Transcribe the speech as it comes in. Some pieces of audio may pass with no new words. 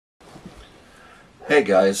Hey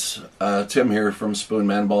guys, Tim here from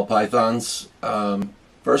Spoonman Ball Pythons.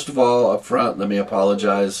 First of all, up front, let me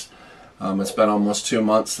apologize. It's been almost 2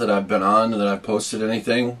 months that I've been on that I've posted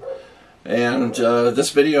anything, and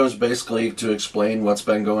this video is basically to explain what's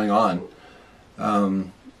been going on.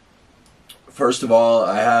 First of all,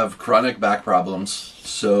 I have chronic back problems.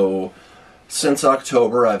 So since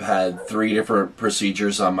October, I've had 3 different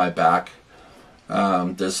procedures on my back.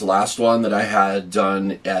 This last one that I had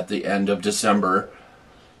done at the end of December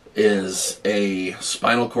is a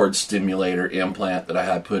spinal cord stimulator implant that I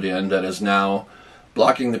had put in that is now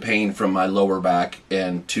blocking the pain from my lower back,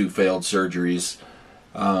 and 2 failed surgeries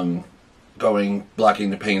blocking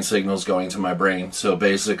the pain signals going to my brain. So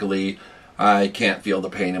basically I can't feel the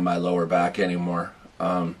pain in my lower back anymore.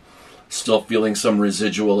 Still feeling some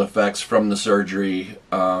residual effects from the surgery.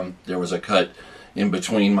 There was a cut in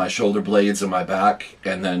between my shoulder blades and my back,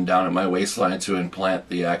 and then down at my waistline to implant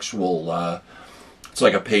the actual, it's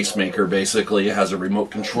like a pacemaker basically. It has a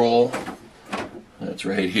remote control, that's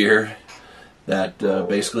right here, that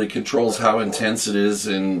basically controls how intense it is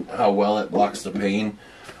and how well it blocks the pain.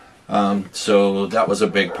 So that was a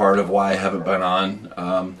big part of why I haven't been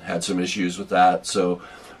on. Had some issues with that, so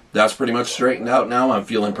that's pretty much straightened out now. I'm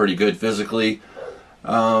feeling pretty good physically.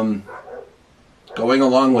 Going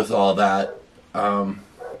along with all that,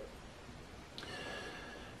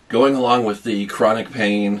 going along with the chronic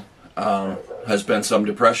pain has been some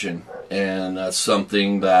depression, and that's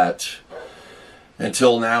something that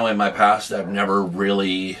until now in my past I've never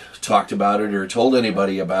really talked about it or told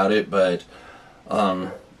anybody about it, but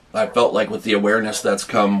I felt like with the awareness that's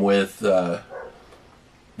come with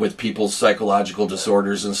people's psychological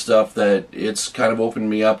disorders and stuff, that it's kind of opened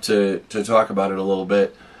me up to talk about it a little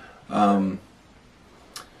bit.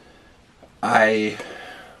 I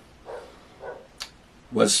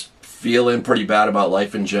was feeling pretty bad about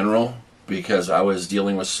life in general because I was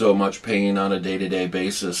dealing with so much pain on a day-to-day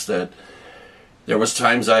basis that there was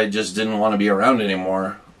times I just didn't want to be around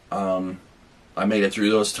anymore. I made it through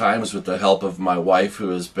those times with the help of my wife, who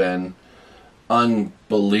has been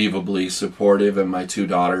unbelievably supportive, and my 2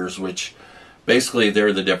 daughters, which basically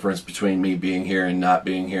they're the difference between me being here and not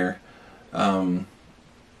being here.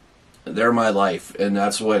 They're my life, and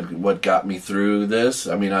that's what got me through this.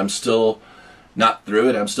 I mean, I'm still not through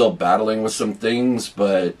it. I'm still battling with some things,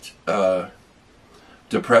 but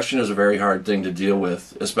depression is a very hard thing to deal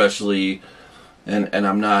with, especially, and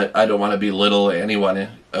I don't want to belittle anyone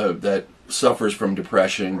that suffers from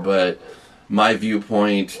depression, but my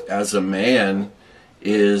viewpoint as a man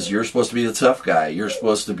is you're supposed to be the tough guy. You're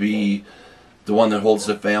supposed to be the one that holds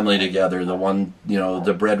the family together, the one,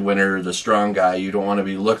 the breadwinner, the strong guy. You don't want to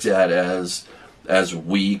be looked at as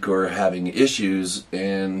weak or having issues,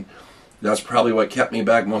 and that's probably what kept me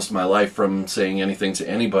back most of my life from saying anything to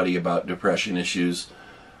anybody about depression issues.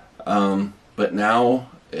 But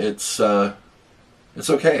now it's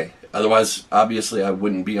okay. Otherwise, obviously, I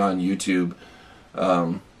wouldn't be on YouTube,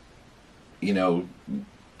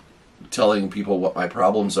 telling people what my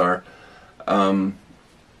problems are.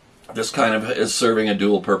 This kind of is serving a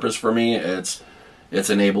dual purpose for me. It's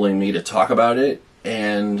enabling me to talk about it,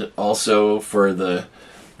 and also for the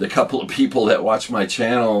couple of people that watch my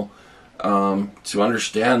channel to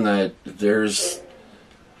understand that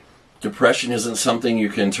depression isn't something you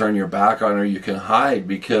can turn your back on or you can hide,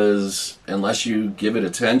 because unless you give it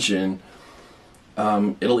attention,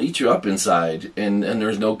 it'll eat you up inside, and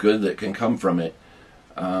there's no good that can come from it.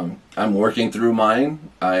 I'm working through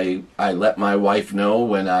mine. I let my wife know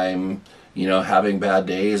when I'm, having bad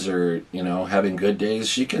days or, having good days.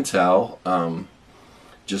 She can tell,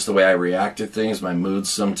 just the way I react to things, my moods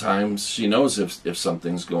sometimes. She knows if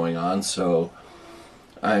something's going on. So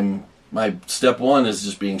my step one is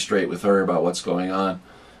just being straight with her about what's going on,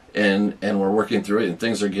 and we're working through it, and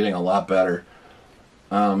things are getting a lot better.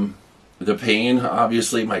 The pain,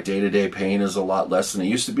 obviously, my day-to-day pain is a lot less than it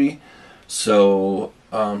used to be. So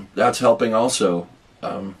that's helping also.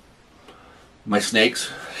 My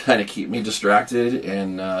snakes kind of keep me distracted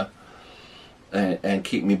and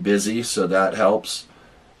keep me busy, so that helps.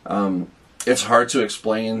 It's hard to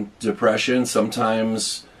explain depression.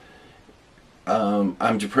 Sometimes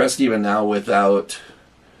I'm depressed even now without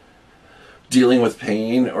dealing with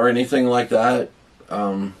pain or anything like that.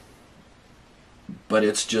 But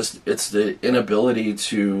it's the inability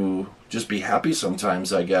to just be happy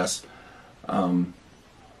sometimes, I guess.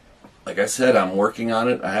 Like I said, I'm working on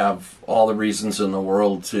it. I have all the reasons in the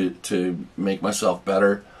world to make myself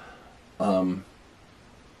better.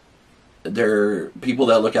 There are people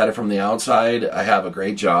that look at it from the outside. I have a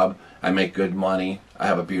great job. I make good money. I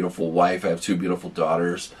have a beautiful wife. I have 2 beautiful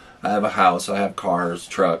daughters. I have a house. I have cars,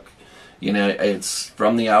 truck. You know, it's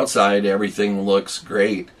from the outside, everything looks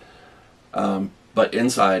great. But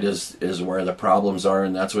inside is where the problems are,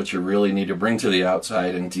 and that's what you really need to bring to the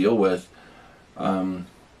outside and deal with.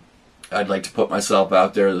 I'd like to put myself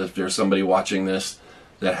out there that if there's somebody watching this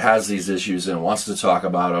that has these issues and wants to talk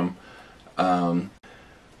about them.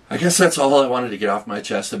 I guess that's all I wanted to get off my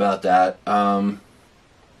chest about that.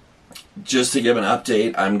 Just to give an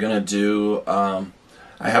update, I'm going to do,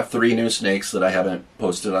 I have 3 new snakes that I haven't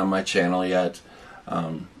posted on my channel yet.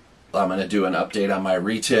 I'm going to do an update on my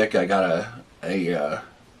retic. I got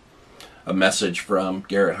a message from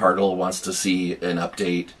Garrett Hartle, wants to see an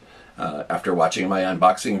update after watching my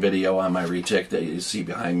unboxing video on my retic that you see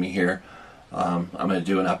behind me here. I'm going to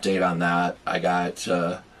do an update on that. I got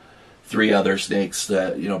 3 other snakes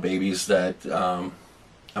that, you know, babies that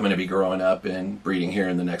I'm going to be growing up and breeding here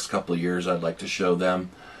in the next couple of years. I'd like to show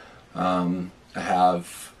them. I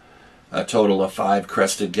have a total of 5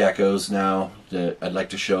 crested geckos now that I'd like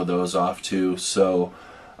to show those off too. So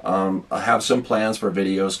I have some plans for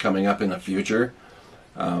videos coming up in the future.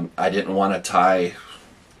 I didn't want to tie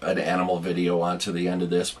an animal video onto the end of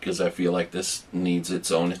this because I feel like this needs its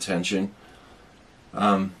own attention.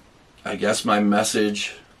 I guess my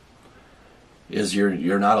message is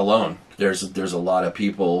you're not alone. There's a lot of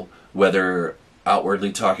people, whether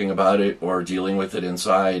outwardly talking about it or dealing with it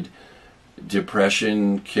inside.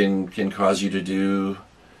 Depression can cause you to do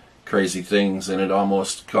crazy things, and it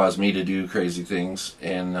almost caused me to do crazy things.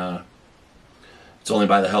 And it's only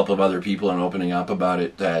by the help of other people and opening up about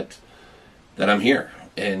it that I'm here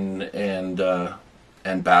and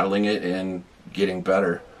battling it and getting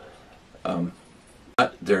better.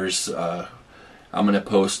 There's I'm going to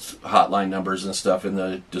post hotline numbers and stuff in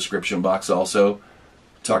the description box also.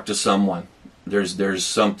 Talk to someone. There's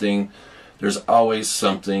something, there's always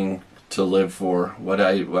something to live for. What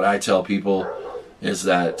I tell people is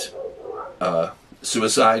that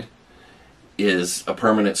suicide is a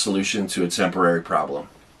permanent solution to a temporary problem.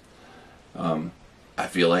 I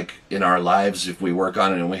feel like in our lives, if we work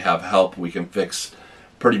on it and we have help, we can fix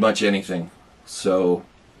pretty much anything. So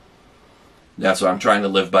that's why I'm trying to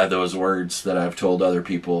live by those words that I've told other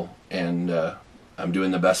people, and I'm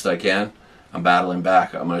doing the best I can. I'm battling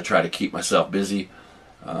back. I'm going to try to keep myself busy.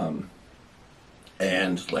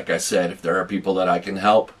 And like I said, if there are people that I can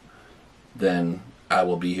help, then I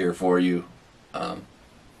will be here for you.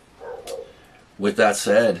 With that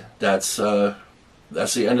said, that's the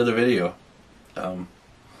end of the video.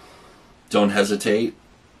 Don't hesitate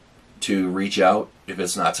to reach out, if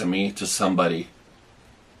it's not to me, to somebody,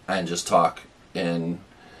 and just talk, and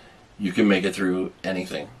you can make it through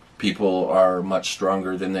anything. People are much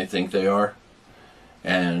stronger than they think they are,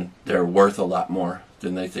 and they're worth a lot more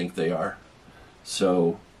than they think they are.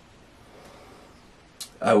 So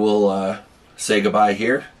I will say goodbye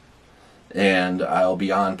here, and I'll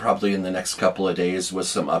be on probably in the next couple of days with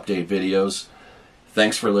some update videos.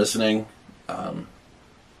 Thanks for listening,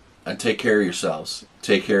 and take care of yourselves.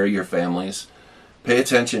 Take care of your families. Pay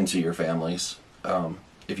attention to your families.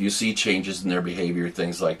 If you see changes in their behavior,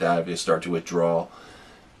 things like that, if they start to withdraw,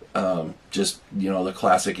 just, you know, the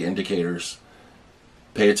classic indicators.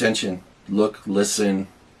 Pay attention, look, listen,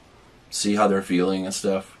 see how they're feeling and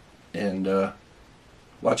stuff, and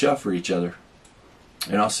watch out for each other.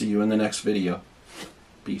 And I'll see you in the next video.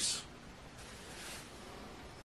 Peace.